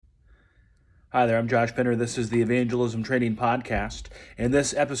Hi there, I'm Josh Penner. This is the Evangelism Training Podcast. In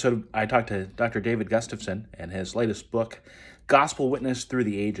this episode, I talked to Dr. David Gustafson and his latest book, Gospel Witness Through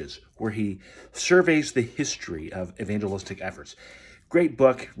the Ages, where he surveys the history of evangelistic efforts. Great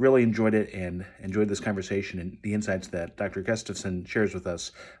book, really enjoyed it and enjoyed this conversation and the insights that Dr. Gustafson shares with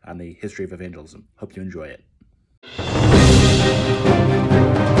us on the history of evangelism. Hope you enjoy it.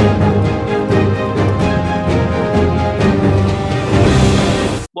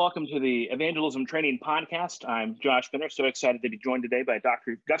 Welcome to the Evangelism Training Podcast. I'm Josh Binner, so excited to be joined today by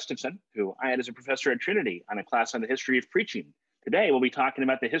Dr. Gustafson, who I had as a professor at Trinity on a class on the history of preaching. Today, we'll be talking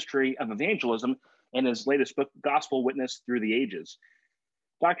about the history of evangelism in his latest book, Gospel Witness Through the Ages.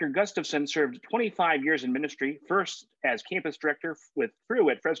 Dr. Gustafson served 25 years in ministry, first as campus director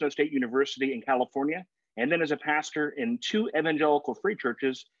at Fresno State University in California, and then as a pastor in two evangelical free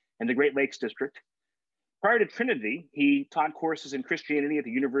churches in the Great Lakes District. Prior to Trinity, he taught courses in Christianity at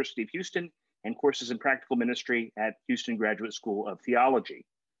the University of Houston and courses in practical ministry at Houston Graduate School of Theology.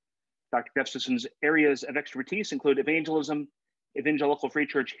 Dr. Gustafson's areas of expertise include evangelism, evangelical free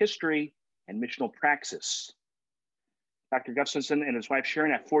church history, and missional praxis. Dr. Gustafson and his wife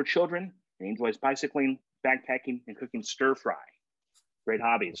Sharon have 4 children, and he enjoys bicycling, backpacking, and cooking stir fry. Great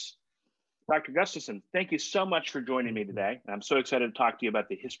hobbies. Dr. Gustafson, thank you so much for joining me today. I'm so excited to talk to you about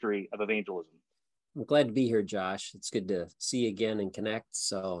the history of evangelism. I'm glad to be here, Josh. It's good to see you again and connect.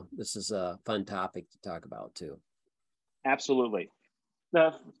 So this is a fun topic to talk about too. Absolutely.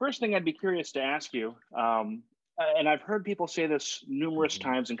 The first thing I'd be curious to ask you, and I've heard people say this numerous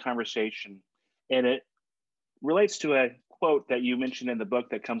times in conversation, and it relates to a quote that you mentioned in the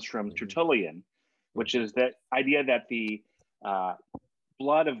book that comes from Tertullian, which is that idea that the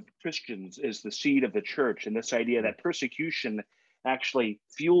blood of Christians is the seed of the church, and this idea that persecution actually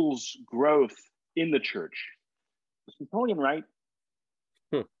fuels growth in the church. Is Tertullian right?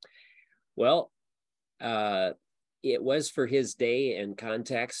 Well, it was for his day and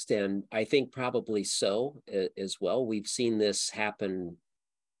context, and I think probably so as well. We've seen this happen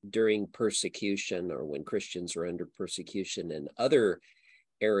during persecution or when Christians are under persecution in other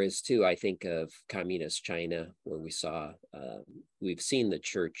eras too. I think of communist China, where we've seen the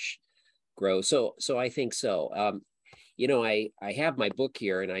church grow. So I think so. I have my book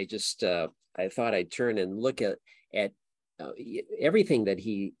here, and I thought I'd turn and look at everything that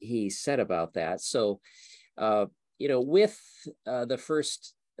he said about that. So, with the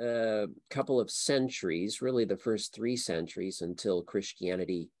first couple of centuries, really the first 3 centuries until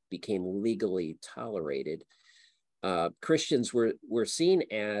Christianity became legally tolerated, Christians were seen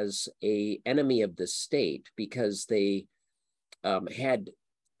as an enemy of the state because they had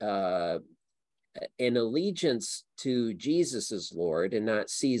an allegiance to Jesus as Lord and not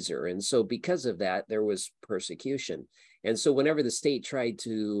Caesar. And so because of that, there was persecution. And so whenever the state tried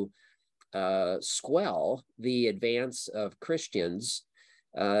to squell the advance of Christians,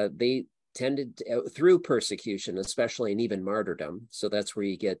 they tended to, through persecution, especially, and even martyrdom. So that's where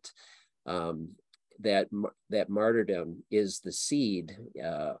you get that martyrdom is the seed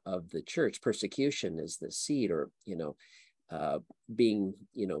of the church. Persecution is the seed, or, being,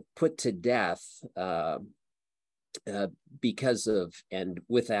 put to death because of, and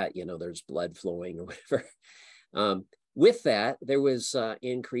with that, there's blood flowing or whatever. With that, there was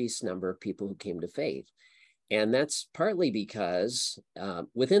increased number of people who came to faith. And that's partly because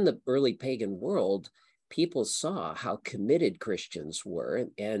within the early pagan world, people saw how committed Christians were,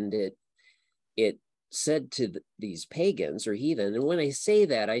 and it said to these pagans or heathen, and when I say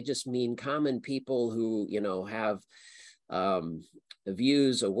that, I just mean common people who, have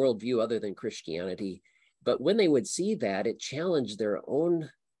views, a worldview other than Christianity. But when they would see that, it challenged their own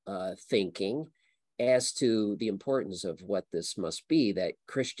thinking as to the importance of what this must be that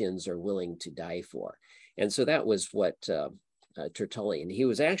Christians are willing to die for. And so that was what Tertullian, he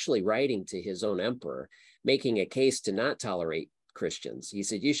was actually writing to his own emperor, making a case to not tolerate Christians. He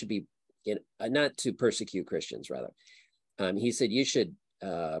said, you should be, not to persecute Christians, rather. He said, you should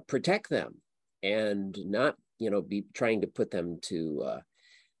protect them and not, be trying to put them to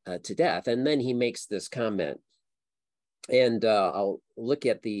death. And then he makes this comment, and I'll look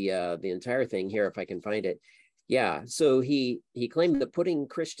at the entire thing here if I can find it. Yeah, so he claimed that putting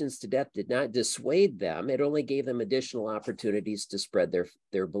Christians to death did not dissuade them; it only gave them additional opportunities to spread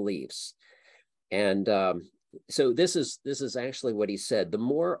their beliefs. And so this is actually what he said: the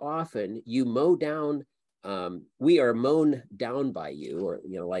more often you mow down, we are mown down by you, or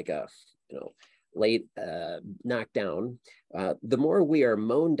like a late knocked down. The more we are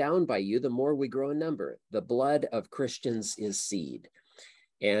mown down by you, the more we grow in number. The blood of Christians is seed.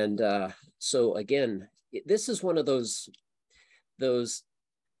 And so again, this is one of those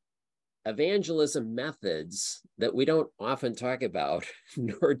evangelism methods that we don't often talk about,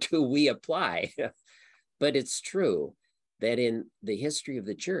 nor do we apply. But it's true that in the history of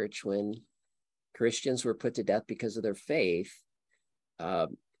the church, when Christians were put to death because of their faith,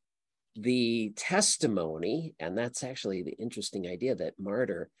 the testimony, and that's actually the interesting idea that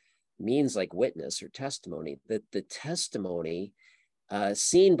martyr means like witness or testimony, that the testimony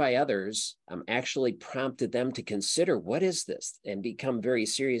seen by others actually prompted them to consider, what is this? And become very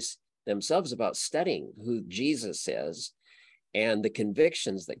serious themselves about studying who Jesus is and the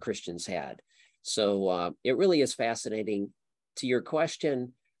convictions that Christians had. So it really is fascinating. To your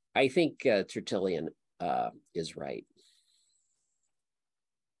question, I think Tertullian is right.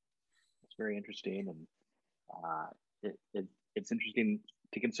 It's very interesting, and it's interesting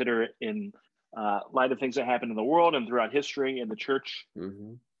to consider in light of things that happen in the world and throughout history in the church.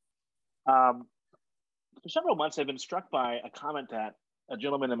 Mm-hmm. For several months, I've been struck by a comment that a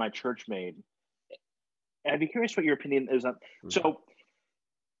gentleman in my church made. And I'd be curious what your opinion is on. Mm-hmm. So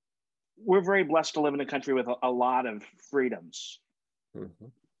we're very blessed to live in a country with a lot of freedoms. Mm-hmm.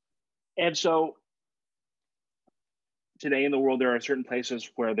 And so today in the world, there are certain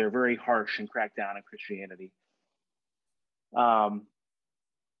places where they're very harsh and crack down on Christianity.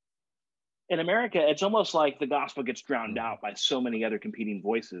 In America, it's almost like the gospel gets drowned out by so many other competing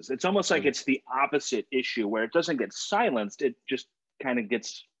voices. It's almost like it's the opposite issue, where it doesn't get silenced. It just kind of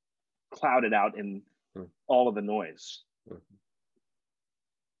gets clouded out in all of the noise.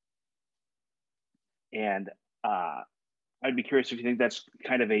 And I'd be curious if you think that's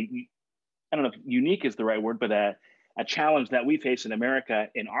kind of I don't know if unique is the right word, but a challenge that we face in America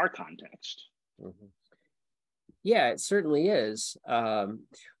in our context. Mm-hmm. Yeah, it certainly is.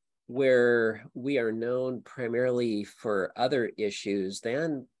 Where we are known primarily for other issues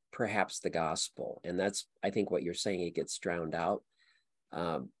than perhaps the gospel. And that's, I think, what you're saying, it gets drowned out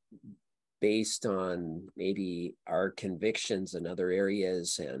based on maybe our convictions in other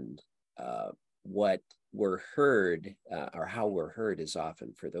areas, and what we're heard or how we're heard is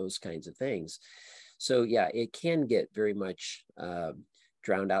often for those kinds of things. So yeah, it can get very much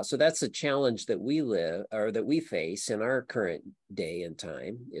drowned out. So that's a challenge that we live, or that we face in our current day and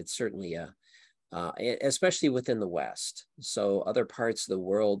time. It's certainly especially within the West. So other parts of the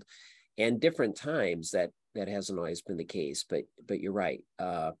world and different times, that hasn't always been the case. But you're right.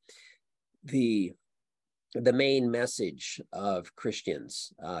 The main message of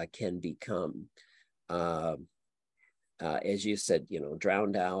Christians can become, as you said,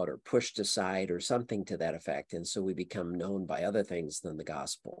 drowned out or pushed aside or something to that effect. And so we become known by other things than the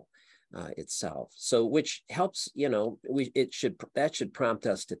gospel itself. So which helps, that should prompt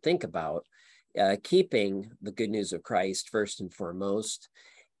us to think about keeping the good news of Christ first and foremost.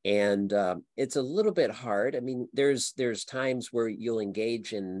 And it's a little bit hard. I mean, there's times where you'll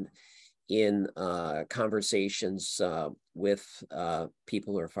engage in conversations with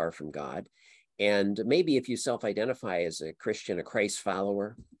people who are far from God. And maybe if you self-identify as a Christian, a Christ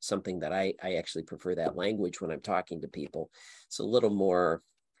follower, something that I actually prefer that language when I'm talking to people. It's a little more,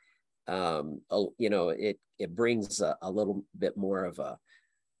 it brings a little bit more of a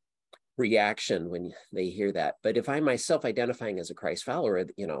reaction when they hear that. But if I'm myself identifying as a Christ follower,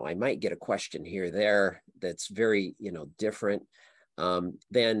 I might get a question here or there that's very, different.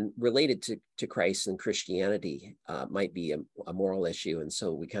 Then related to Christ and Christianity might be a moral issue. And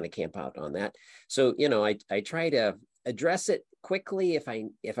so we kind of camp out on that. So, I try to address it quickly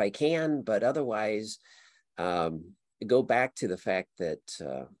if I can, but otherwise go back to the fact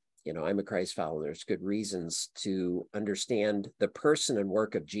that, I'm a Christ follower. There's good reasons to understand the person and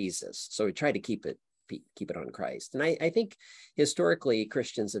work of Jesus. So we try to keep it on Christ. And I think historically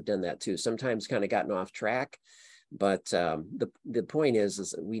Christians have done that too, sometimes kind of gotten off track. But the point is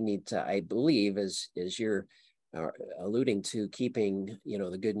that we need to, I believe, as you're alluding to, keeping,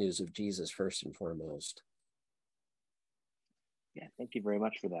 the good news of Jesus first and foremost. Yeah, thank you very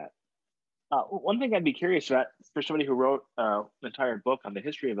much for that. One thing I'd be curious about, for somebody who wrote an entire book on the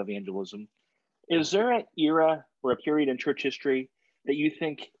history of evangelism, is there an era or a period in church history that you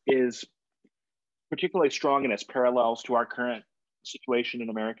think is particularly strong in its parallels to our current situation in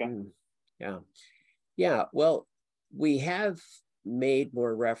America? Yeah. Well, we have made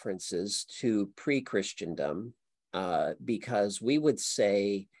more references to pre-Christendom because we would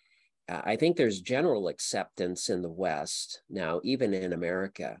say, I think there's general acceptance in the West now, even in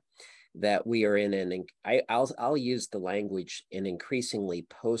America, that we are in I'll use the language, an increasingly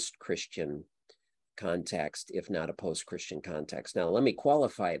post-Christian context, if not a post-Christian context. Now, let me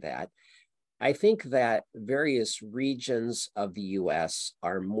qualify that. I think that various regions of the U.S.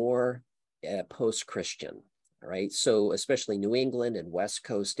 are more post-Christian. right? So especially New England and West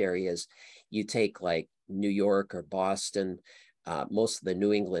Coast areas, you take like New York or Boston, most of the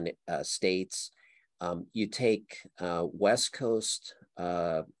New England states, you take West Coast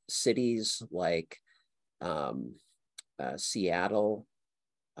cities like Seattle,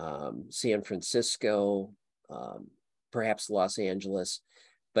 San Francisco, perhaps Los Angeles,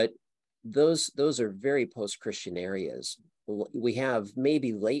 but those are very post-Christian areas. We have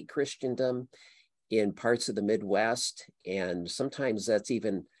maybe late Christendom in parts of the Midwest, and sometimes that's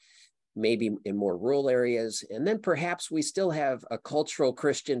even maybe in more rural areas. And then perhaps we still have a cultural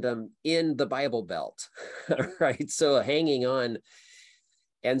Christendom in the Bible Belt, right? So hanging on.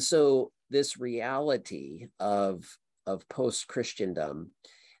 And so this reality of post-Christendom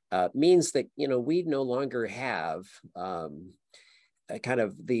means that, you know, we no longer have kind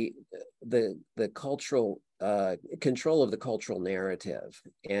of the cultural control of the cultural narrative,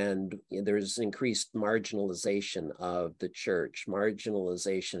 and there's increased marginalization of the church,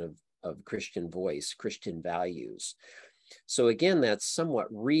 marginalization of Christian voice, Christian values. So again, that's somewhat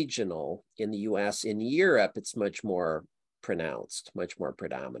regional in the US. In Europe, it's much more pronounced, much more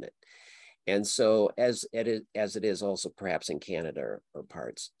predominant. And so as it is also perhaps in Canada or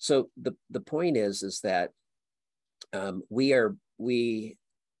parts. So the point is that we are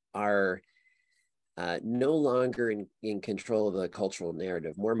no longer in control of the cultural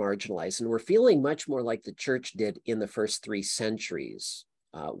narrative, more marginalized, and we're feeling much more like the church did in the first 3 centuries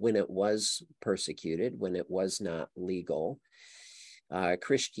when it was persecuted, when it was not legal.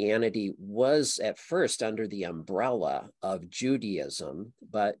 Christianity was at first under the umbrella of Judaism,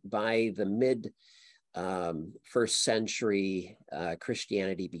 but by the mid first century,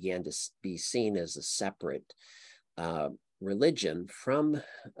 Christianity began to be seen as a separate religion from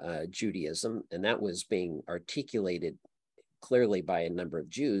Judaism, and that was being articulated clearly by a number of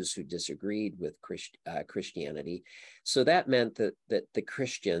Jews who disagreed with Christianity. So that meant that the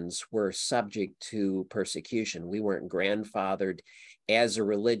Christians were subject to persecution. We weren't grandfathered as a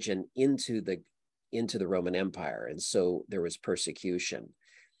religion into the Roman Empire, and so there was persecution.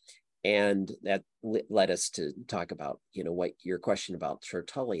 And that led us to talk about, you know, what your question about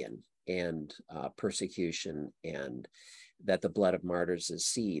Tertullian and persecution, and that the blood of martyrs is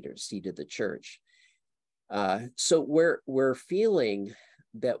seed of the church. So we're feeling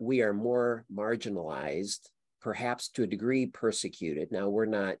that we are more marginalized, perhaps to a degree persecuted. Now, we're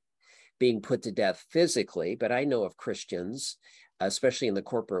not being put to death physically, but I know of Christians, especially in the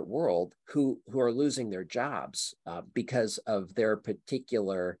corporate world, who are losing their jobs because of their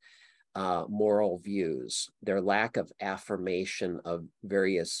particular moral views, their lack of affirmation of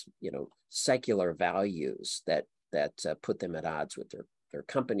various, you know, secular values that put them at odds with their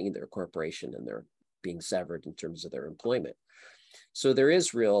company, their corporation, and they're being severed in terms of their employment. So there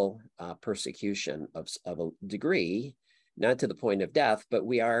is real persecution of a degree, not to the point of death, but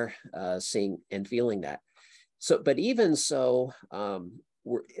we are seeing and feeling that. So, but even so,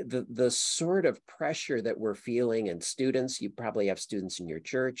 the sort of pressure that we're feeling, and students, you probably have students in your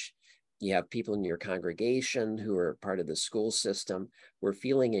church, you have people in your congregation who are part of the school system, we're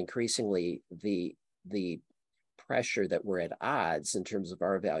feeling increasingly the pressure that we're at odds in terms of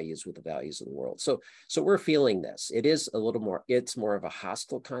our values with the values of the world. So we're feeling this. It is a little more, it's more of a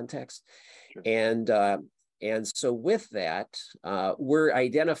hostile context. Sure. And so with that, we're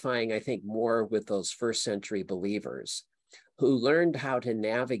identifying, I think, more with those first century believers who learned how to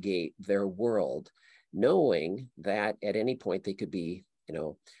navigate their world, knowing that at any point they could be, you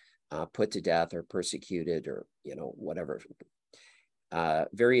know, put to death or persecuted or, you know, whatever.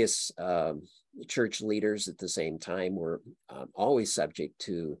 Various church leaders at the same time were always subject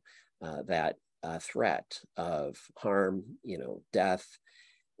to that threat of harm, you know, death.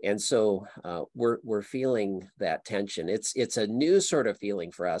 And so we're feeling that tension. It's a new sort of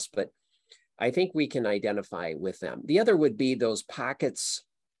feeling for us, but I think we can identify with them. The other would be those pockets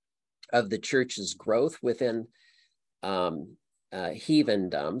of the church's growth within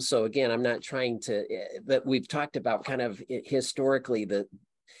heathendom. So again, I'm not trying to, that we've talked about kind of historically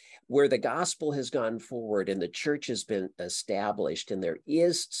where the gospel has gone forward and the church has been established, and there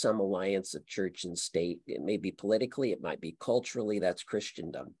is some alliance of church and state. It may be politically, it might be culturally, that's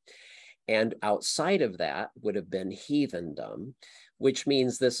Christendom. And outside of that would have been heathendom, which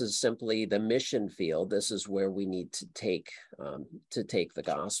means this is simply the mission field. This is where we need to take the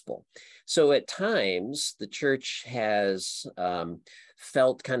gospel. So at times, the church has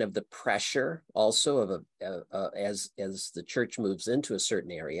felt kind of the pressure also of as the church moves into a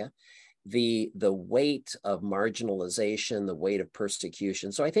certain area, the weight of marginalization, the weight of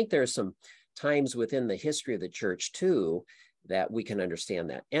persecution. So I think there are some times within the history of the church too that we can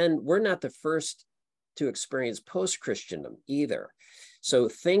understand that. And we're not the first to experience post-Christendom either. So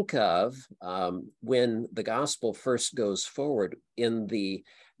think of when the gospel first goes forward in the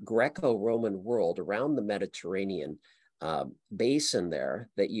Greco-Roman world around the Mediterranean basin there,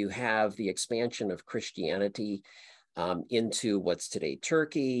 that you have the expansion of Christianity into what's today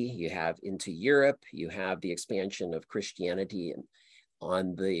Turkey, you have into Europe, you have the expansion of Christianity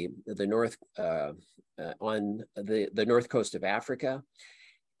on the north the north coast of Africa,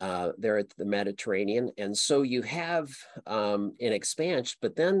 there at the Mediterranean. And so you have an expansion,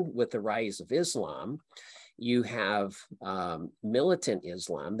 but then with the rise of Islam, you have militant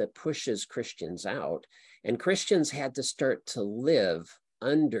Islam that pushes Christians out, and Christians had to start to live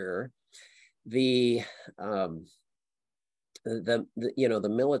under the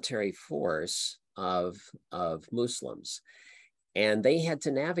military force of Muslims. And they had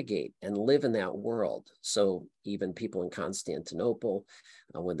to navigate and live in that world. So even people in Constantinople,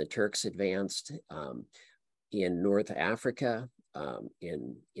 when the Turks advanced, in North Africa,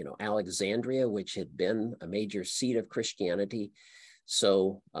 in Alexandria, which had been a major seat of Christianity.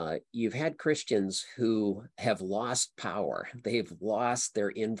 So you've had Christians who have lost power. They've lost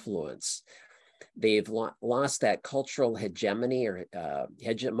their influence. They've lost that cultural hegemony or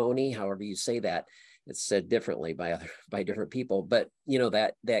hegemony, however you say that. It's said differently by different people, but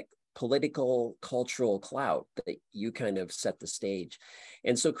that political cultural clout that you kind of set the stage.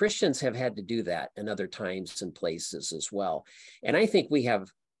 And so Christians have had to do that in other times and places as well. And I think we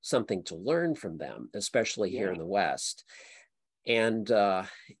have something to learn from them, especially here in the West. And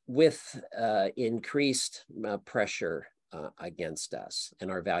with increased pressure against us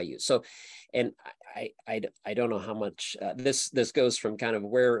and our values. So, and I don't know how much this goes from kind of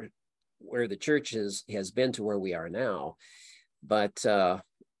where the church has been to where we are now, but I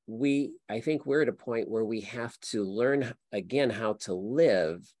think we're at a point where we have to learn again how to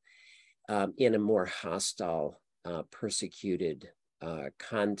live in a more hostile, persecuted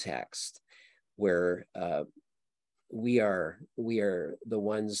context, where we are the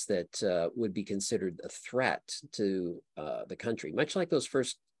ones that would be considered a threat to the country, much like those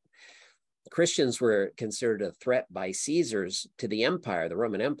first Christians were considered a threat by Caesars to the empire, the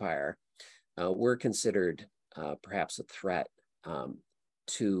Roman Empire. We're considered perhaps a threat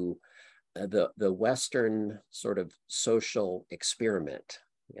to the Western sort of social experiment.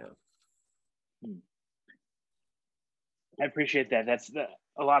 Yeah. I appreciate that. That's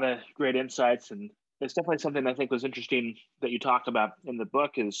a lot of great insights, and it's definitely something I think was interesting that you talked about in the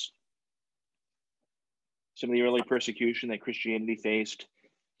book, is some of the early persecution that Christianity faced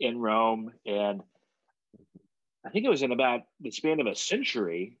in Rome. And I think it was in about the span of a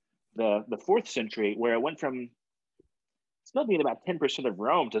century, the 4th century, where it went from still being about 10% of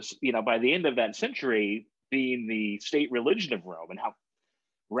Rome to, by the end of that century, being the state religion of Rome, and how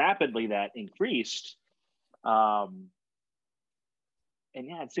rapidly that increased. And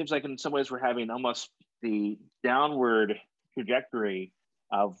yeah, it seems like in some ways we're having almost the downward trajectory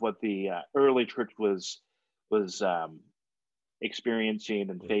of what the early church was experiencing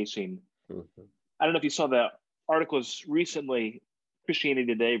and facing. Mm-hmm. I don't know if you saw the articles recently. Christianity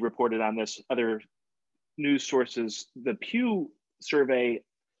Today reported on this, other news sources, the Pew survey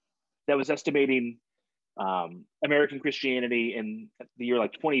that was estimating American Christianity in the year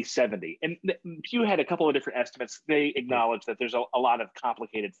like 2070. And Pew had a couple of different estimates. They acknowledge that there's a lot of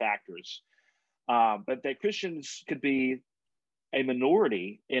complicated factors, but that Christians could be a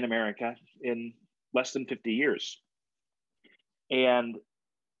minority in America in less than 50 years. And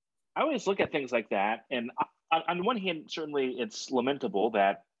I always look at things like that. And on one hand, certainly it's lamentable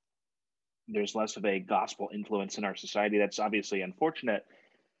that there's less of a gospel influence in our society. That's obviously unfortunate.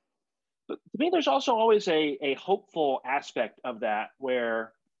 But to me, there's also always a hopeful aspect of that,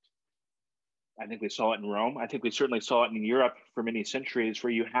 where I think we saw it in Rome. I think we certainly saw it in Europe for many centuries,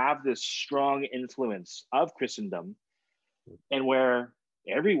 where you have this strong influence of Christendom, and where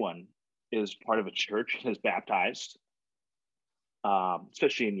everyone is part of a church, is baptized,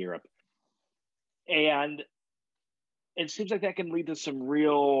 especially in Europe. And it seems like that can lead to some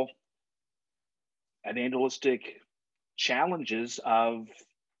real evangelistic challenges of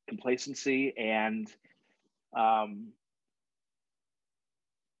complacency and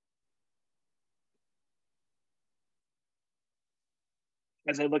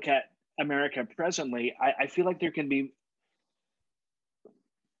as I look at America presently, I feel like there can be,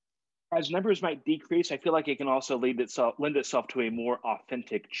 as numbers might decrease, I feel like it can also lend itself to a more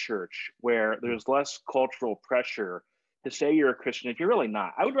authentic church, where there's less cultural pressure to say you're a Christian if you're really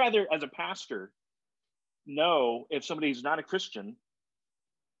not. I would rather, as a pastor, know if somebody's not a Christian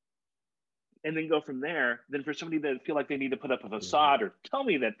and then go from there, than for somebody that feel like they need to put up a Mhm. facade or tell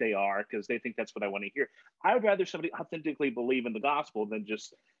me that they are because they think that's what I want to hear. I would rather somebody authentically believe in the gospel than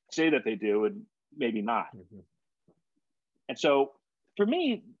just say that they do and maybe not. Mhm. And so for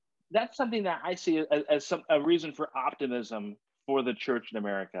me, that's something that I see as a reason for optimism for the church in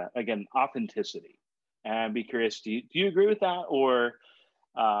America. Again, authenticity. And I'd be curious, do you agree with that? Or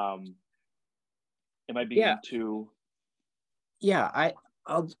um, am I Yeah, being too? yeah.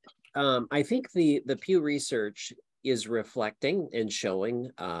 I think the Pew Research is reflecting and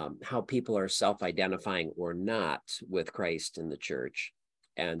showing how people are self-identifying or not with Christ in the church,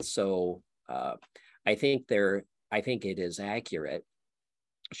 and so I think I think it is accurate.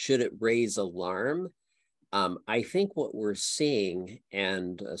 Should it raise alarm? I think what we're seeing,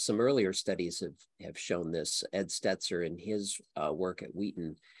 and some earlier studies have shown this. Ed Stetzer in his work at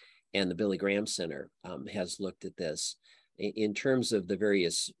Wheaton and the Billy Graham Center has looked at this in terms of the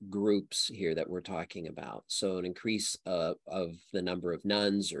various groups here that we're talking about. So an increase of the number of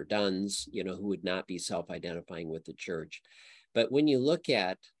nuns or duns, who would not be self-identifying with the church. But when you look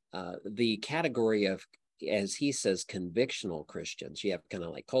at the category of, as he says, convictional Christians, you have kind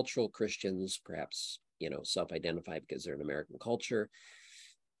of like cultural Christians, perhaps, self-identify because they're an American culture.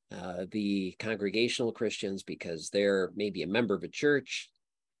 The congregational Christians because they're maybe a member of a church,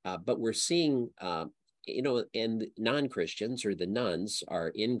 but we're seeing, and non-Christians or the nuns are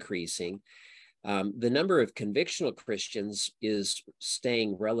increasing. The number of convictional Christians is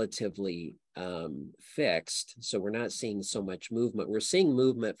staying relatively fixed. So we're not seeing so much movement. We're seeing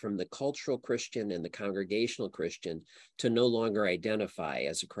movement from the cultural Christian and the congregational Christian to no longer identify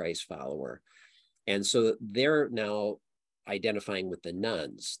as a Christ follower. And so they're now identifying with the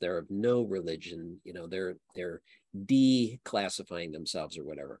nuns. They're of no religion, they're declassifying themselves or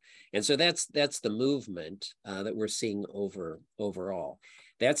whatever. And so that's the movement that we're seeing overall.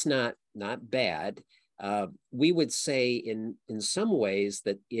 That's not bad. We would say in some ways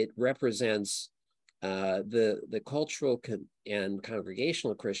that it represents the cultural and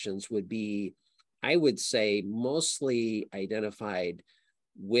congregational Christians would be, I would say, mostly identified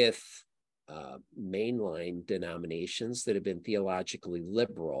with mainline denominations that have been theologically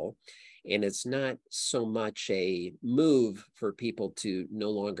liberal. And it's not so much a move for people to no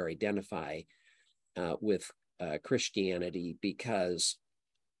longer identify with Christianity because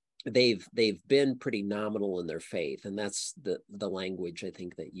they've been pretty nominal in their faith, and that's the language I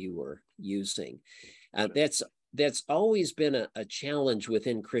think that you were using. That's always been a challenge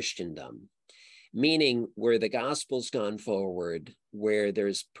within Christendom, meaning where the gospel's gone forward, where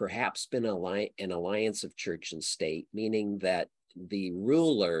there's perhaps been an alliance of church and state, meaning that the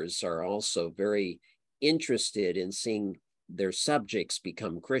rulers are also very interested in seeing their subjects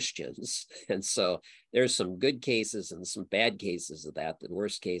become Christians. And so there's some good cases and some bad cases of that. The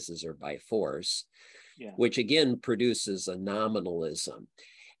worst cases are by force, Yeah. which again produces a nominalism,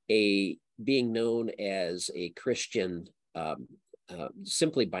 a being known as a Christian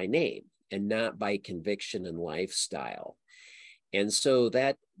simply by name and not by conviction and lifestyle. And so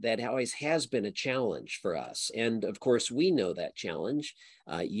that always has been a challenge for us. And of course, we know that challenge.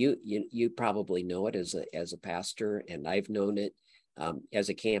 You probably know it as a pastor, and I've known it as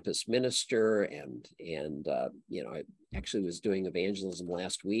a campus minister. And I actually was doing evangelism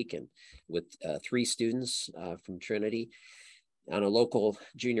last week and with 3 students from Trinity on a local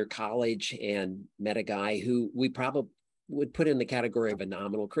junior college, and met a guy who we probably would put in the category of a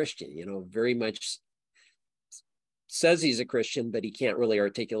nominal Christian, very much says he's a Christian, but he can't really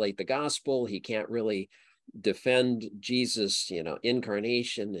articulate the gospel. He can't really defend Jesus,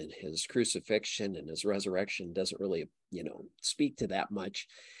 incarnation and his crucifixion and his resurrection, doesn't really, speak to that much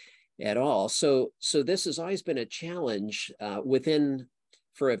at all. So this has always been a challenge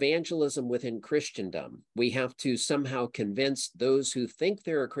for evangelism within Christendom. We have to somehow convince those who think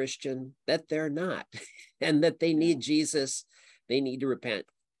they're a Christian that they're not, and that they need Jesus, they need to repent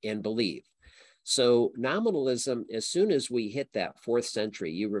and believe. So nominalism, as soon as we hit that 4th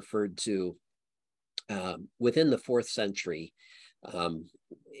century, you referred to within the 4th century,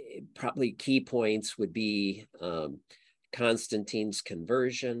 probably key points would be Constantine's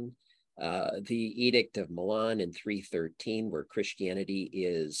conversion, the Edict of Milan in 313, where Christianity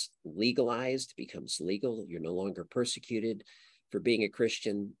is legalized, becomes legal. You're no longer persecuted for being a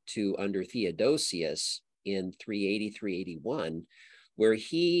Christian, to under Theodosius in 380, 381, where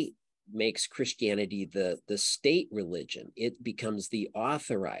he makes Christianity the state religion. It becomes the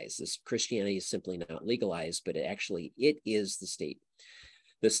authorized. This Christianity is simply not legalized, but it is the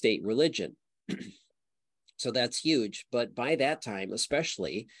state religion. So that's huge. But by that time,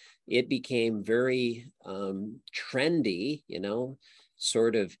 especially, it became very trendy,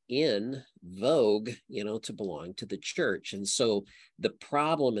 sort of in vogue, to belong to the church. And so the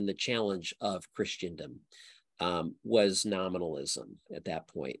problem and the challenge of Christendom was nominalism at that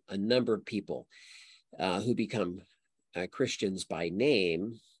point. A number of people who become Christians by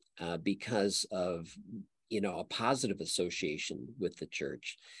name because of, a positive association with the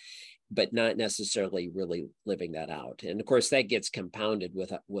church, but not necessarily really living that out. And of course, that gets compounded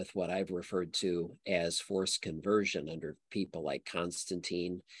with what I've referred to as forced conversion under people like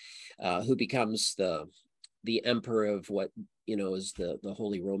Constantine, who becomes the emperor of what, is the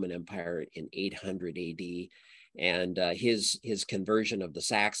Holy Roman Empire in 800 AD. And his conversion of the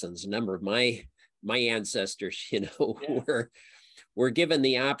Saxons, a number of my ancestors, were given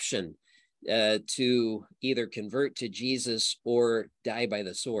the option to either convert to Jesus or die by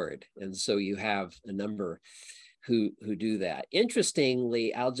the sword. And so you have a number who do that.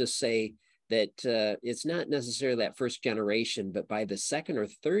 Interestingly, I'll just say that it's not necessarily that first generation, but by the second or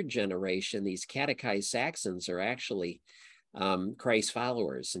third generation, these catechized Saxons are actually Christ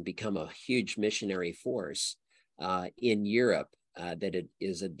followers and become a huge missionary force in Europe that it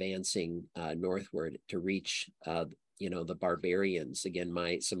is advancing northward to reach the barbarians, again,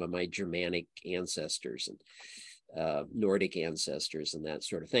 some of my Germanic ancestors and Nordic ancestors and that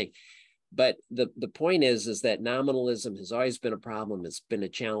sort of thing. But the point is that nominalism has always been a problem. It's been a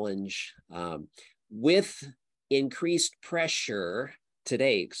challenge with increased pressure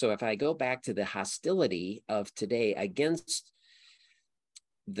today. So if I go back to the hostility of today against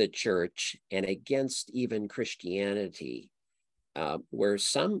the church and against even Christianity, where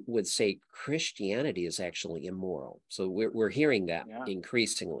some would say Christianity is actually immoral. So we're hearing that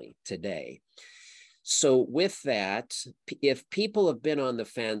increasingly today. So with that, if people have been on the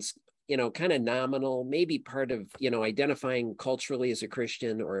fence, kind of nominal, maybe part of, identifying culturally as a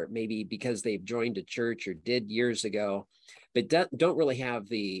Christian, or maybe because they've joined a church or did years ago, but don't really have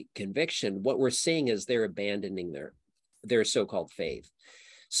the conviction, what we're seeing is they're abandoning their so-called faith.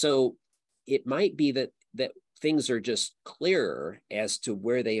 So it might be that things are just clearer as to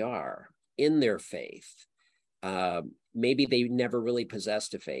where they are in their faith. Maybe they never really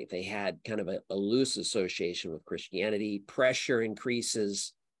possessed a faith. They had kind of a loose association with Christianity. Pressure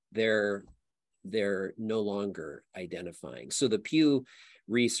increases. They're no longer identifying. So the Pew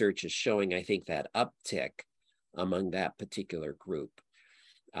research is showing, I think, that uptick among that particular group.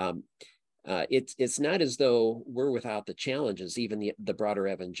 It's not as though we're without the challenges, even the broader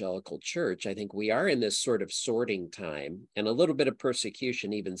evangelical church. I think we are in this sort of sorting time and a little bit of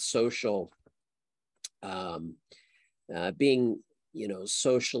persecution, even social, being,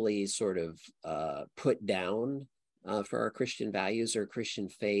 socially sort of put down for our Christian values or Christian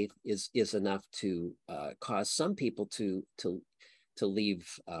faith is enough to cause some people to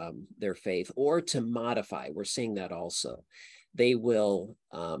leave their faith or to modify. We're seeing that also. They'll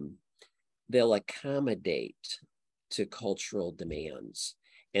accommodate to cultural demands.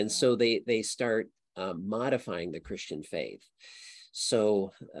 And so they start modifying the Christian faith.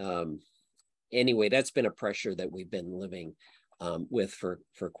 So anyway, that's been a pressure that we've been living with for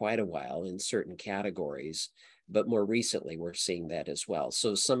quite a while in certain categories, but more recently we're seeing that as well.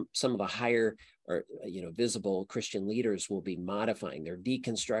 So some of the higher or visible Christian leaders will be modifying, they're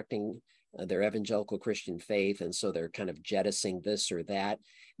deconstructing their evangelical Christian faith, and so they're kind of jettisoning this or that,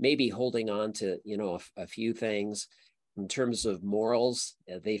 maybe holding on to a few things. In terms of morals,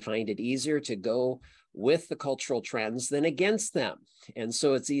 they find it easier to go with the cultural trends than against them, and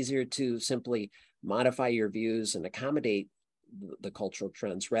so it's easier to simply modify your views and accommodate the cultural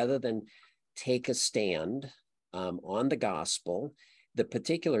trends rather than take a stand on the gospel, the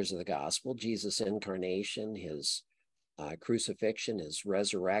particulars of the gospel, Jesus' incarnation, his crucifixion, his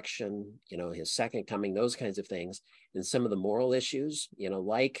resurrection, his second coming, those kinds of things. And some of the moral issues,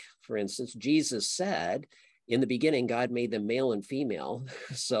 like, for instance, Jesus said, in the beginning, God made them male and female.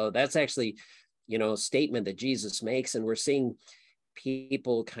 So that's actually, a statement that Jesus makes. And we're seeing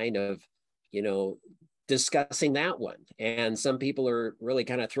people kind of, discussing that one. And some people are really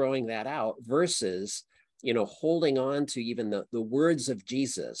kind of throwing that out versus, holding on to even the words of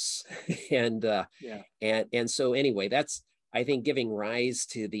Jesus. And so anyway, that's, I think, giving rise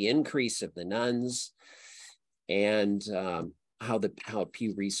to the increase of the nuns and how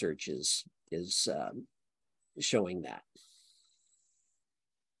Pew research is showing that.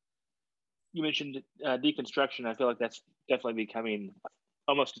 You mentioned deconstruction. I feel like that's definitely becoming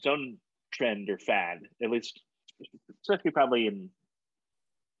almost its own trend or fad, at least, especially probably I'm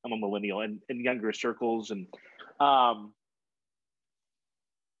a millennial and in younger circles. And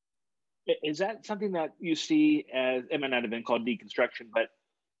is that something that you see as, it might not have been called deconstruction, but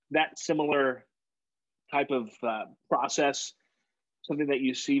that similar type of process something that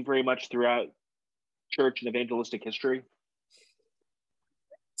you see very much throughout church and evangelistic history?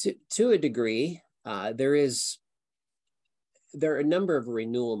 To a degree, there are a number of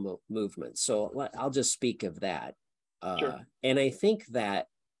renewal movements. So I'll just speak of that. Sure. And I think that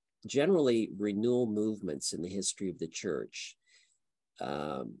generally renewal movements in the history of the church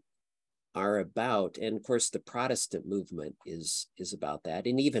are about, and of course the Protestant movement is about that.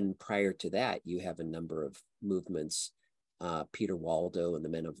 And even prior to that, you have a number of movements. Peter Waldo and the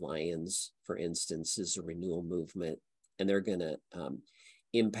Men of Lyons, for instance, is a renewal movement, and they're going to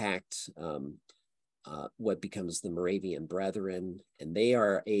impact what becomes the Moravian Brethren, and they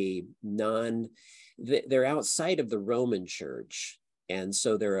are they're outside of the Roman Church, and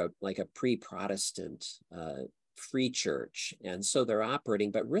so they're like a pre-Protestant free church, and so they're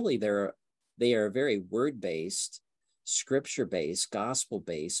operating, but really they are very word-based, scripture-based,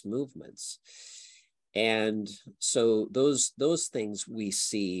 gospel-based movements. And so those things we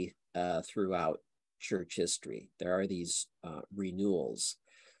see throughout church history. There are these renewals.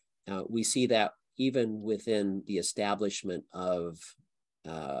 We see that even within the establishment of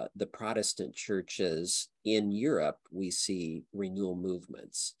the Protestant churches in Europe, we see renewal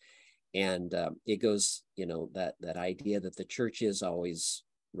movements. And it goes, that idea that the church is always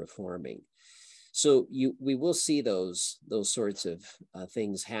reforming. So we will see those sorts of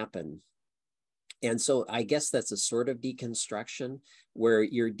things happen. And so I guess that's a sort of deconstruction where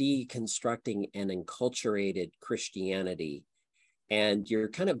you're deconstructing an enculturated Christianity, and you're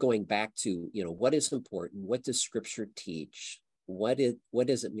kind of going back to, what is important? What does Scripture teach? What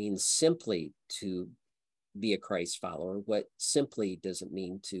does it mean simply to be a Christ follower? What simply does it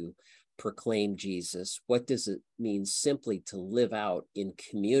mean to proclaim Jesus? What does it mean simply to live out in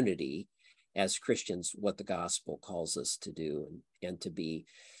community as Christians what the gospel calls us to do and to be?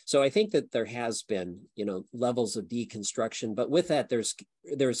 So I think that there has been, levels of deconstruction, but with that,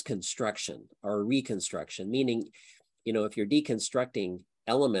 there's construction or reconstruction, meaning, if you're deconstructing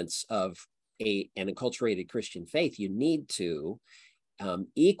elements of an enculturated Christian faith, you need to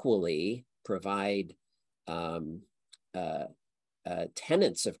equally provide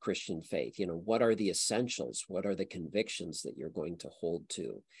tenets of Christian faith. What are the essentials? What are the convictions that you're going to hold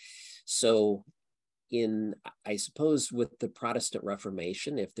to? So I suppose with the Protestant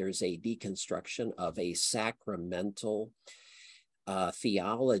Reformation, if there's a deconstruction of a sacramental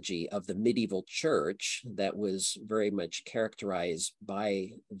theology of the medieval church that was very much characterized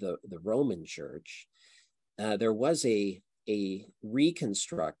by the Roman Church, there was a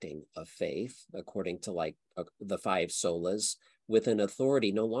reconstructing of faith according to the five solas, with an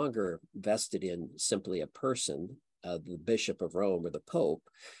authority no longer vested in simply a person, the Bishop of Rome or the Pope,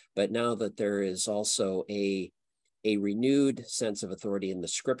 but now that there is also a renewed sense of authority in the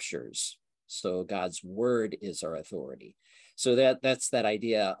Scriptures. So God's word is our authority. So that's that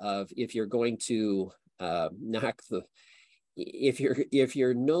idea of, if you're going to if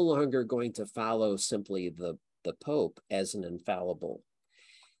you're no longer going to follow simply the Pope as an infallible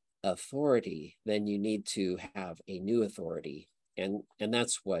authority, then you need to have a new authority. And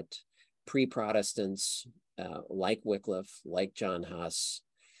that's what pre-Protestants like Wycliffe, like John Huss,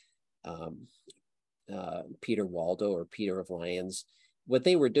 Peter Waldo or Peter of Lyons, what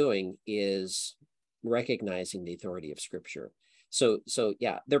they were doing is recognizing the authority of Scripture. So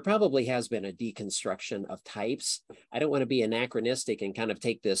yeah, there probably has been a deconstruction of types. I don't want to be anachronistic and kind of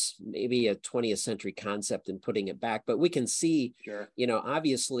take this maybe a 20th century concept and putting it back, but we can see, sure,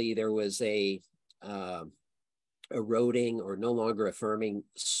 obviously there was a eroding or no longer affirming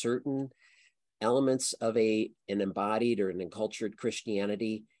certain elements of an embodied or an encultured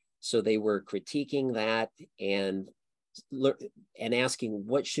Christianity. So they were critiquing that and asking,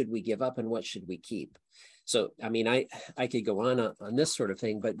 what should we give up and what should we keep? So, I mean, I could go on this sort of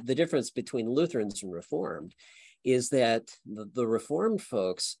thing, but the difference between Lutherans and Reformed is that the Reformed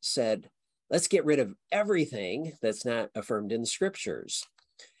folks said, let's get rid of everything that's not affirmed in the Scriptures.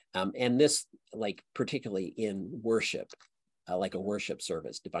 And this, particularly in worship, like a worship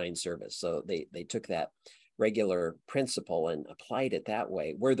service, divine service. So they took that regular principle and applied it that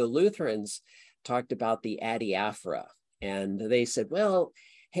way, where the Lutherans talked about the adiaphora. And they said, well,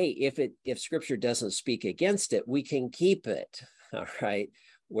 hey, if Scripture doesn't speak against it, we can keep it, all right?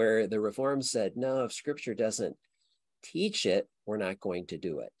 Where the Reformed said, no, if Scripture doesn't teach it, we're not going to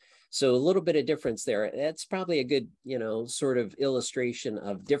do it. So a little bit of difference there. That's probably a good, sort of illustration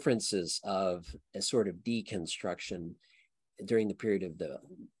of differences of a sort of deconstruction during the period of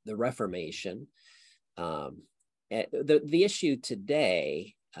the Reformation. The issue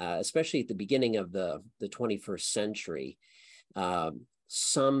today, especially at the beginning of the 21st century,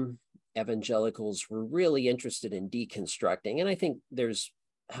 some evangelicals were really interested in deconstructing, and I think there's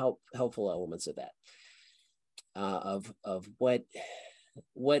helpful elements of that, of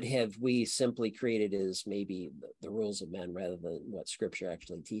what have we simply created as maybe the rules of men rather than what Scripture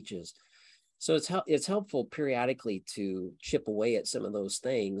actually teaches. So it's helpful periodically to chip away at some of those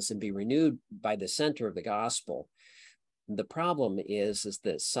things and be renewed by the center of the gospel. The problem is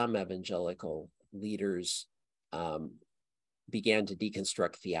that some evangelical leaders began to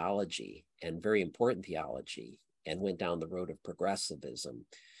deconstruct theology, and very important theology, and went down the road of progressivism,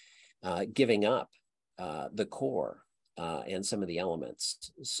 giving up the core and some of the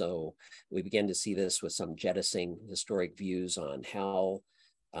elements. So we began to see this with some jettisoning historic views on hell,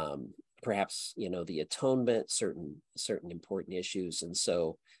 perhaps, the atonement, certain important issues. And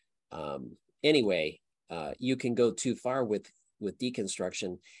so anyway, you can go too far with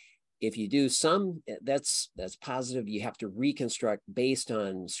deconstruction. If you do some, that's positive. You have to reconstruct based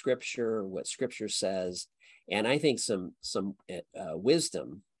on Scripture, what Scripture says, and I think some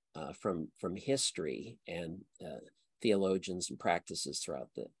wisdom from history and theologians and practices throughout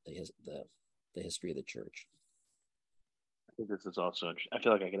the history of the church. I think this is also interesting. I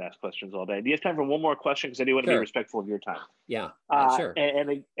feel like I could ask questions all day. Do you have time for one more question? Because I do want to be respectful of your time. Yeah, sure.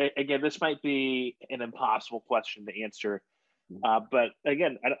 And again, this might be an impossible question to answer. But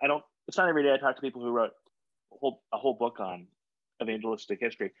again, I don't. It's not every day I talk to people who wrote a whole book on evangelistic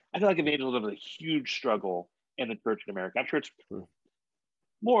history. I feel like evangelism is a huge struggle in the church in America. I'm sure it's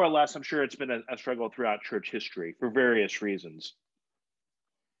more or less. I'm sure it's been a struggle throughout church history for various reasons.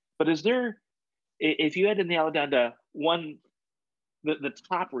 But is there, if you had to nail it down to one, the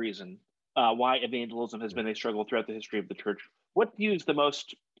top reason why evangelism has been a struggle throughout the history of the church, what view is the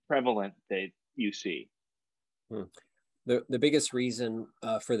most prevalent that you see? The biggest reason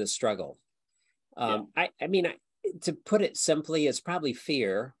for the struggle. I mean, to put it simply, it's probably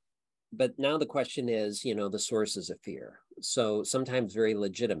fear. But now the question is, the sources of fear. So sometimes very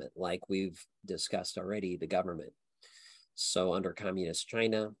legitimate, like we've discussed already, the government. So under communist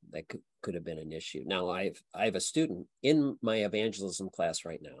China, that could have been an issue. Now I have a student in my evangelism class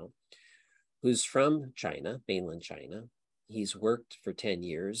right now who's from China, mainland China. He's worked for 10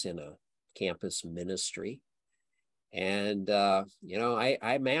 years in a campus ministry. And,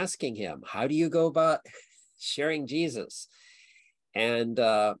 I'm asking him, how do you go about sharing Jesus? And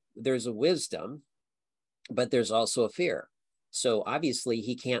there's a wisdom, but there's also a fear. So obviously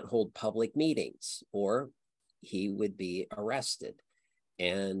he can't hold public meetings, or he would be arrested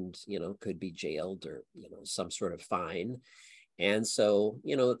and, could be jailed, or, some sort of fine. And so,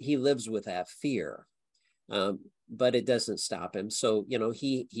 he lives with that fear, but it doesn't stop him. So,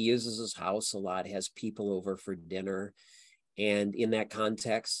 he uses his house a lot, has people over for dinner. And in that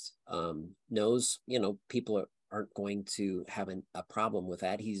context, knows, people aren't going to have a problem with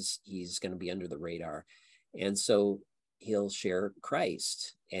that. He's going to be under the radar. And so he'll share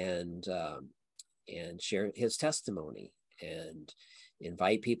Christ and share his testimony and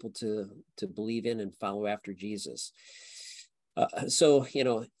invite people to believe in and follow after Jesus. So,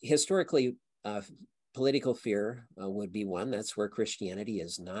 historically, political fear would be one. That's where Christianity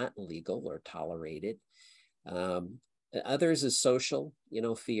is not legal or tolerated. Others is social,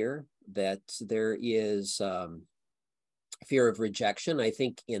 fear, that there is fear of rejection. I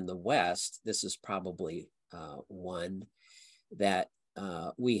think in the West, this is probably one that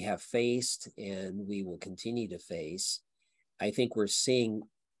we have faced and we will continue to face. I think we're seeing,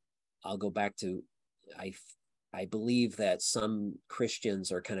 I'll go back to, I believe that some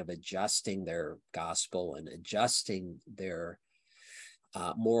Christians are kind of adjusting their gospel and adjusting their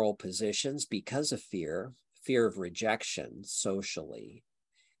moral positions because of fear of rejection socially.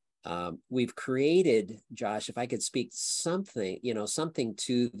 We've created, Josh, if I could speak something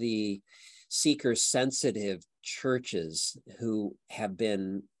to the seeker-sensitive churches who have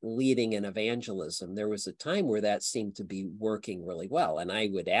been leading in evangelism. There was a time where that seemed to be working really well, and I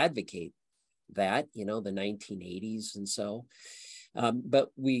would advocate that, the 1980s and so.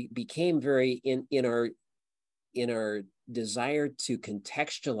 But we became very in our desire to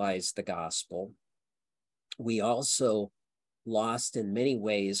contextualize the gospel. We also lost in many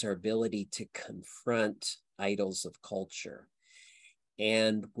ways our ability to confront idols of culture.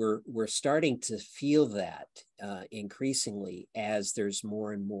 And we're starting to feel that increasingly as there's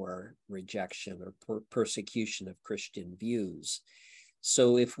more and more rejection or persecution of Christian views.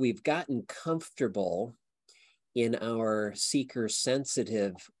 So if we've gotten comfortable in our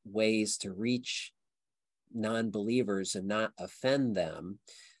seeker-sensitive ways to reach non-believers and not offend them,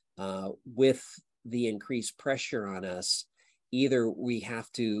 with the increased pressure on us, either we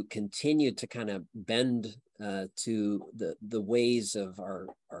have to continue to kind of bend to the ways of our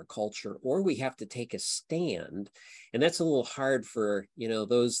our culture, or we have to take a stand. And that's a little hard for,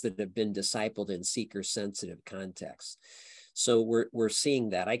 those that have been discipled in seeker-sensitive contexts. So we're seeing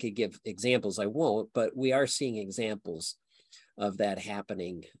that. I could give examples, I won't, but we are seeing examples of that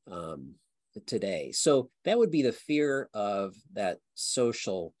happening today. So that would be the fear of that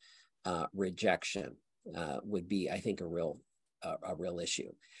social rejection would be, I think, a real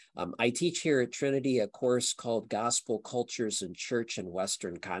issue. I teach here at Trinity a course called Gospel Cultures in Church and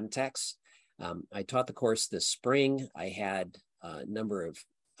Western Contexts. I taught the course this spring. I had a number of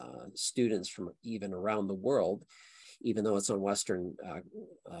students from even around the world, even though it's on Western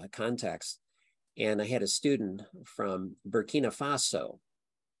context. And I had a student from Burkina Faso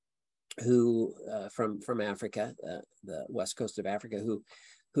who, from Africa, the west coast of Africa,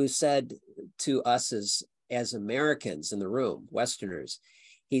 who said to us as Americans in the room, Westerners,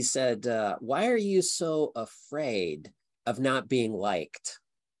 he said, why are you so afraid of not being liked?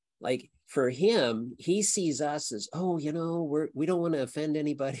 Like, for him, he sees us as, we don't want to offend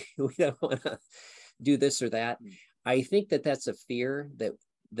anybody. We don't want to do this or that. I think that's a fear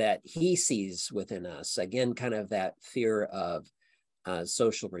that he sees within us. Again, kind of that fear of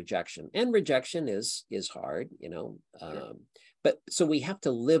social rejection. And rejection is hard, Sure. But so we have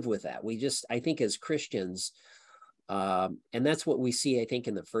to live with that. I think as Christians, and that's what we see, I think,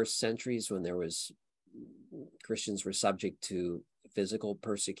 in the first centuries when Christians were subject to physical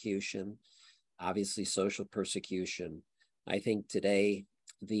persecution, obviously social persecution. I think today,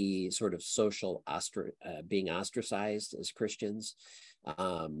 the sort of social being ostracized as Christians,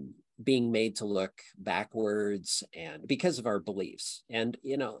 being made to look backwards, and because of our beliefs. And,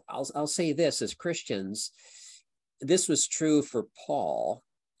 I'll say this, as Christians, this was true for Paul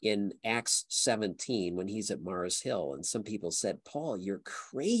in Acts 17 when he's at Mars Hill. And some people said, Paul, you're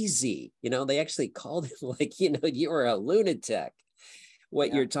crazy. They actually called him like, you are a lunatic.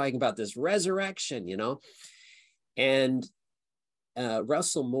 What you're talking about, this resurrection, And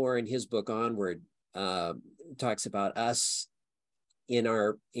Russell Moore, in his book Onward, talks about us in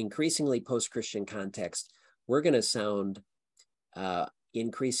our increasingly post-Christian context. We're going to sound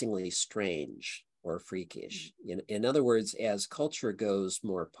increasingly strange or freakish. In other words, as culture goes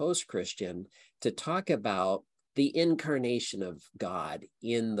more post-Christian, to talk about the incarnation of God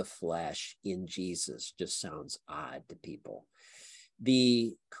in the flesh, in Jesus, just sounds odd to people.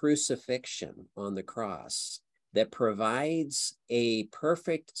 The crucifixion on the cross that provides a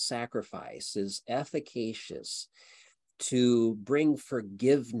perfect sacrifice, is efficacious to bring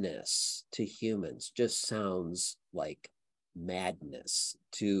forgiveness to humans, just sounds like madness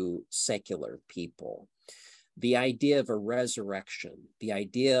to secular people. The idea of a resurrection, the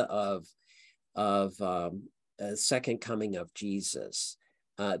idea of a second coming of Jesus,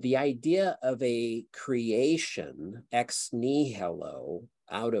 the idea of a creation ex nihilo,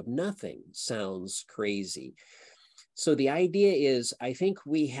 out of nothing, sounds crazy. So the idea is, I think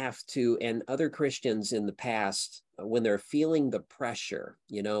we have to, and other Christians in the past, when they're feeling the pressure,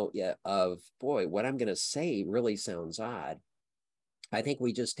 of, boy, what I'm going to say really sounds odd. I think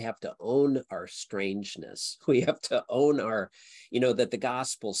we just have to own our strangeness. We have to own that the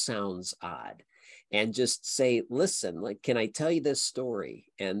gospel sounds odd, and just say, listen, like, can I tell you this story?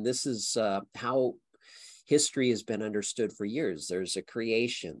 And this is how history has been understood for years. There's a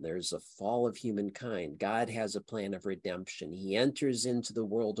creation, there's a fall of humankind. God has a plan of redemption. He enters into the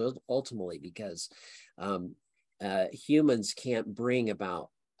world ultimately because humans can't bring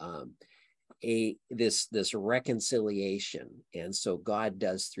about this reconciliation, and so God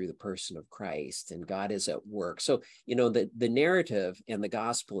does through the person of Christ, and God is at work. So the narrative and the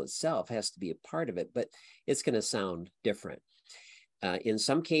gospel itself has to be a part of it, but it's going to sound different. In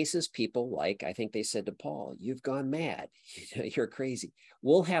some cases, people, like, I think they said to Paul, you've gone mad, you're crazy.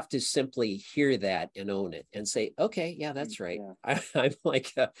 We'll have to simply hear that and own it and say, okay, yeah, that's right.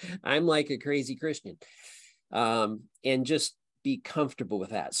 Yeah. I'm like a crazy Christian, and just be comfortable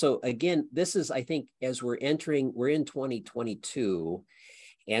with that. So again, this is, I think, as we're in 2022,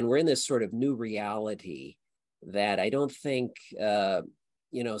 and we're in this sort of new reality that I don't think,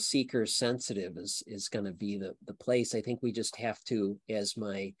 seeker sensitive is going to be the place. I think we just have to, as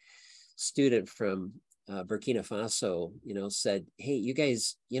my student from Burkina Faso, said, hey, you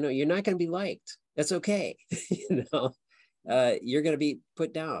guys, you're not going to be liked. That's okay. You're going to be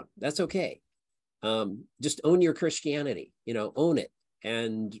put down. That's okay. Just own your Christianity, own it,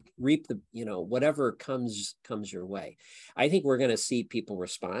 and reap the, whatever comes your way. I think we're going to see people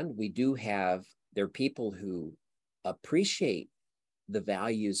respond. There are people who appreciate the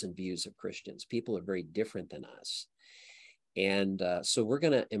values and views of Christians. People are very different than us. And so we're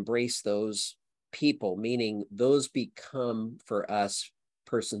going to embrace those people, meaning those become for us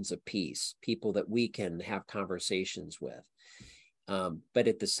persons of peace, people that we can have conversations with. But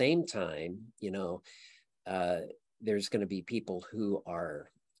at the same time, there's going to be people who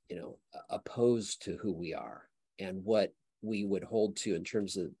are, opposed to who we are and what we would hold to in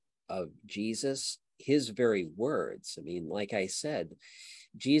terms of Jesus, his very words. I mean, like I said,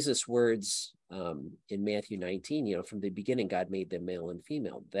 Jesus' words in Matthew 19, from the beginning, God made them male and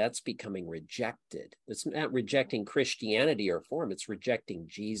female. That's becoming rejected. It's not rejecting Christianity or form, it's rejecting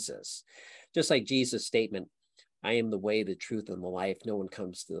Jesus. Just like Jesus' statement, I am the way, the truth, and the life. No one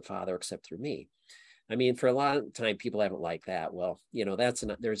comes to the Father except through me. I mean, for a long time, people haven't liked that. Well,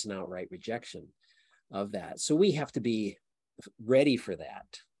 there's an outright rejection of that. So we have to be ready for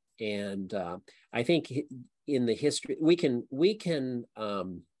that. And I think in the history, we can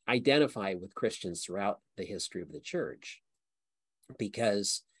identify with Christians throughout the history of the church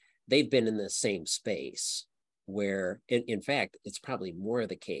because they've been in the same space where, in fact, it's probably more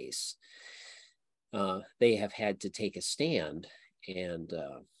the case. They have had to take a stand and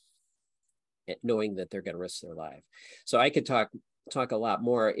knowing that they're going to risk their life. So I could talk a lot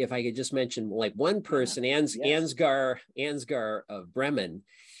more. If I could just mention like one person, Ansgar of Bremen,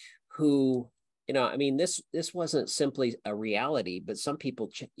 who, this wasn't simply a reality, but some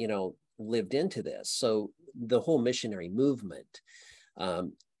people, lived into this. So the whole missionary movement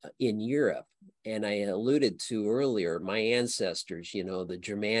in Europe, and I alluded to earlier, my ancestors, the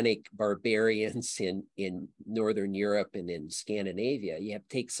Germanic barbarians in Northern Europe and in Scandinavia, you have to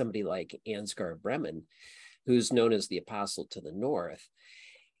take somebody like Ansgar of Bremen, who's known as the Apostle to the North.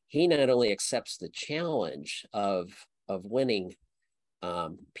 He not only accepts the challenge of winning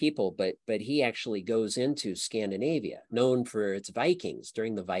people, but he actually goes into Scandinavia, known for its Vikings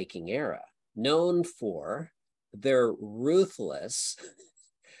during the Viking era, known for their ruthless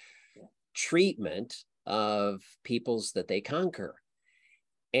treatment of peoples that they conquer.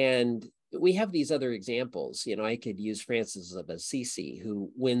 And we have these other examples. I could use Francis of Assisi, who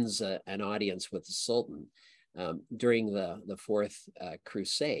wins an audience with the Sultan during the Fourth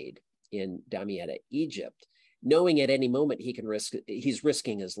Crusade in Damietta, Egypt, knowing at any moment he's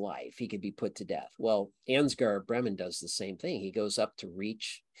risking his life. He could be put to death. Well, Ansgar of Bremen does the same thing. He goes up to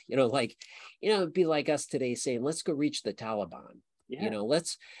reach, it'd be like us today saying, let's go reach the Taliban. Yeah.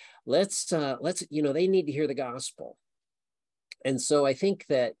 Let's they need to hear the gospel. And so I think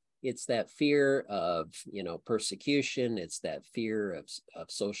that it's that fear of, persecution. It's that fear of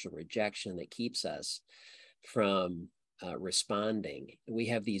social rejection that keeps us from responding. We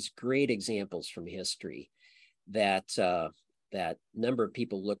have these great examples from history that number of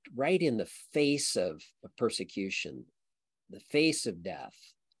people looked right in the face of persecution, the face of death,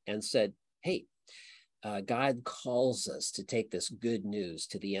 and said, hey, God calls us to take this good news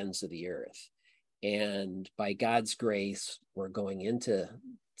to the ends of the earth. And by God's grace, we're going into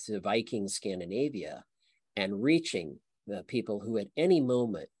Viking Scandinavia and reaching the people who at any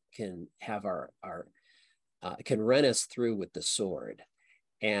moment can have can run us through with the sword.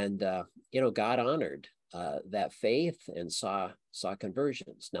 And, God honored that faith and saw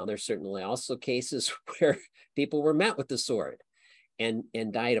conversions. Now, there's certainly also cases where people were met with the sword and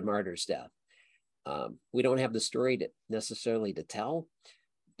died a martyr's death. We don't have the story necessarily to tell,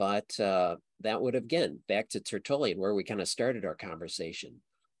 but that would have, again, back to Tertullian, where we kind of started our conversation,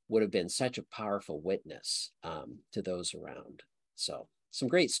 would have been such a powerful witness to those around. So some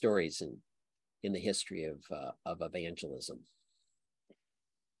great stories in the history of evangelism.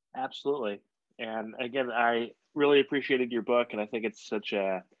 Absolutely. And again, I really appreciated your book, and I think it's such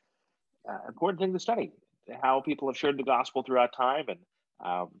a important thing to study, how people have shared the gospel throughout time. And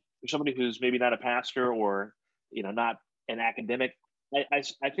for somebody who's maybe not a pastor or, not an academic,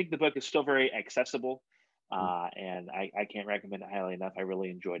 I think the book is still very accessible, and I can't recommend it highly enough. I really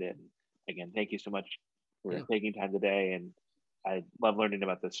enjoyed it. And again, thank you so much for taking time today, and I love learning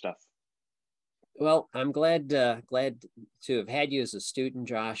about this stuff. Well, I'm glad to have had you as a student,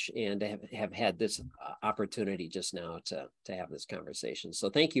 Josh, and to have had this opportunity just now to have this conversation. So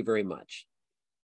thank you very much.